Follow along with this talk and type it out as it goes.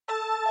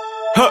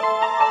Huh.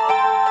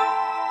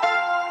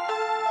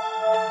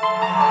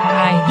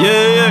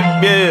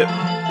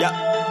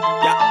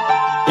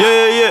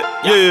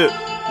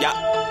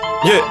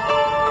 Yeah.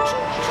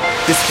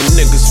 This for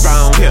niggas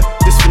round here.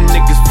 This for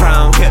niggas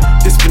round here.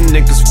 This for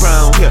niggas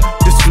round here.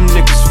 This for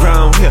niggas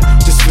round here.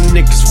 This for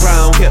niggas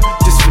round here.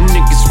 This for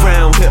niggas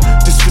round here.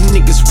 This for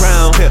niggas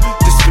round here.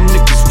 This for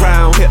niggas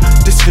round here.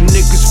 This for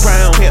niggas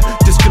round here.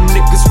 This for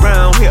niggas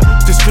round here.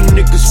 This for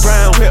niggas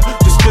round here.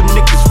 This for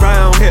niggas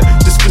round here.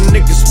 This for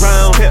niggas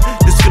round here.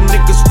 This for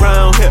niggas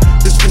round here.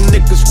 This for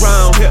niggas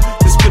round here.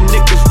 This for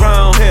niggas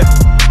round here.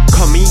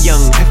 Call me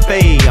Young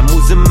F.A. I'm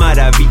losing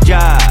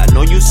maravilla.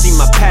 Know you see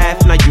my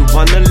path, now you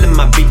wanna live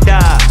my vida.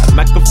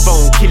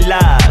 Microphone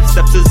killer,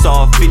 steps is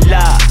all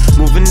fila.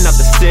 Moving out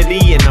the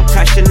city and I'm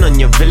crashing on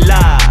your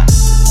villa.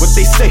 What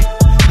they say,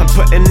 I'm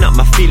putting out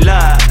my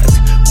feelers.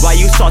 Why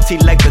you salty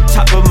like the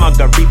top of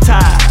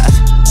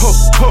margaritas? Ho,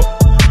 ho,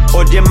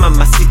 oye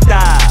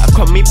mamacita.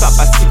 Call me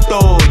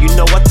papacito, you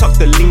know I talk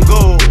the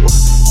lingo.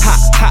 Ha,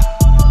 ha.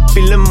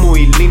 Feeling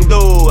muy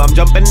lindo, I'm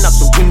jumping out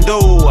the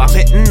window. I'm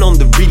hitting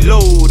on the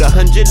reload,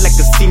 100 like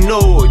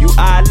casino. You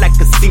eye like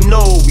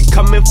casino. We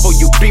coming for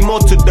you, primo,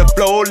 to the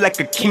floor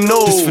like a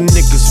kino. This for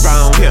niggas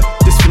round here.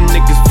 This for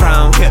niggas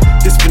round here.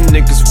 This for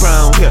niggas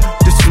round here.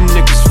 This for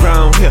niggas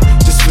round here.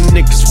 This for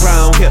niggas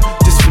round here.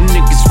 This for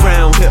niggas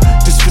round here.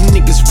 This for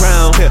niggas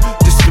round here.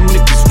 This for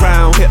niggas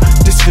round here.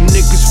 This for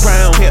niggas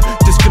round here.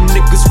 This for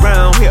niggas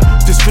round here.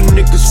 This for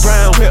niggas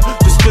round here.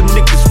 This for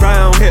niggas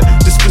round here.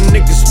 This for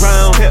niggas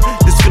round here.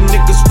 This for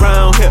niggas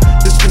round here.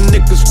 This for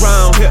niggas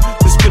round here.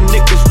 This for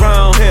niggas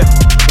round here.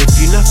 If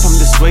you're not from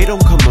this way,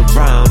 don't come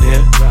around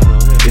here.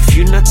 If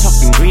you're not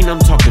talking green, I'm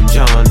talking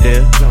John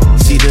deere.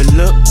 See the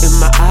look in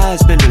my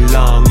eyes, been a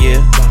long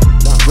year.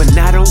 When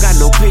I don't got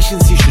no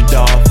patience, you should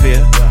all fear.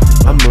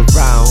 I'm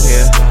around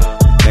here,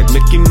 like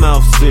Mickey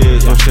Mouse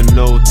is on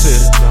Chanel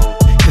tip.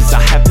 Cause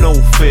I have no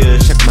fear,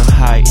 check my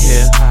height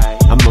here.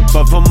 I'm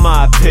above all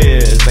my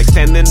peers, like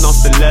standing on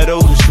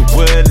stilettos. Wish you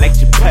would like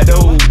your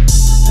pedals.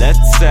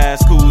 Let's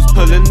ask who's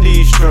pulling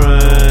these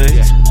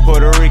strings.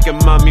 Puerto Rican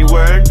mommy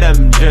wearing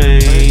them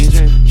jeans.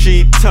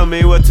 She tell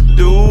me what to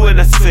do and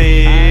I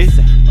say,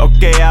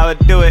 okay, I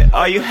would do it,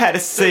 all you had to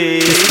say.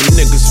 This for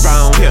niggas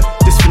round here.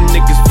 This for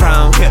niggas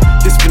round